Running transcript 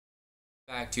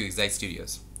Back to Xzite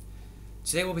Studios.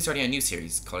 Today we'll be starting a new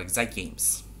series called Xzite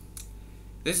Games.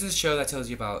 This is a show that tells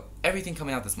you about everything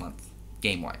coming out this month,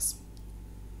 game-wise.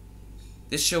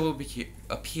 This show will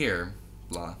appear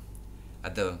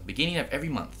at the beginning of every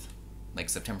month, like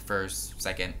September 1st,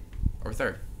 2nd, or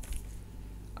 3rd.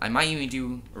 I might even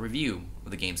do a review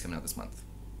of the games coming out this month,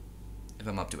 if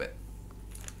I'm up to it.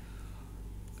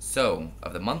 So,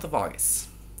 of the month of August,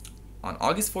 on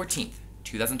August 14th,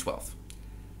 2012,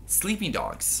 Sleeping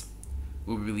Dogs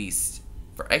will be released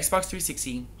for Xbox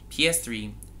 360,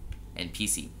 PS3, and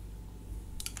PC.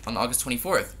 On August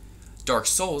 24th, Dark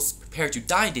Souls Prepare to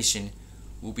Die Edition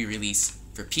will be released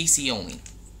for PC only.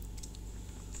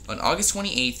 On August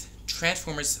 28th,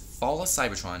 Transformers Fall of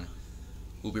Cybertron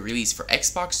will be released for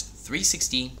Xbox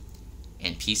 360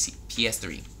 and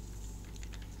PS3.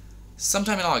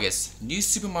 Sometime in August, New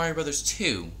Super Mario Bros.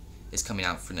 2 is coming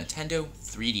out for Nintendo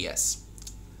 3DS.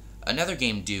 Another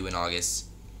game due in August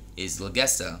is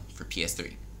Xzite for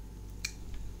PS3.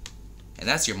 And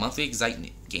that's your monthly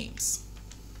Xzite games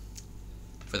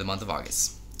for the month of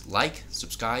August. Like,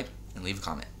 subscribe, and leave a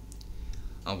comment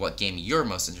on what game you're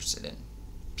most interested in.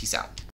 Peace out.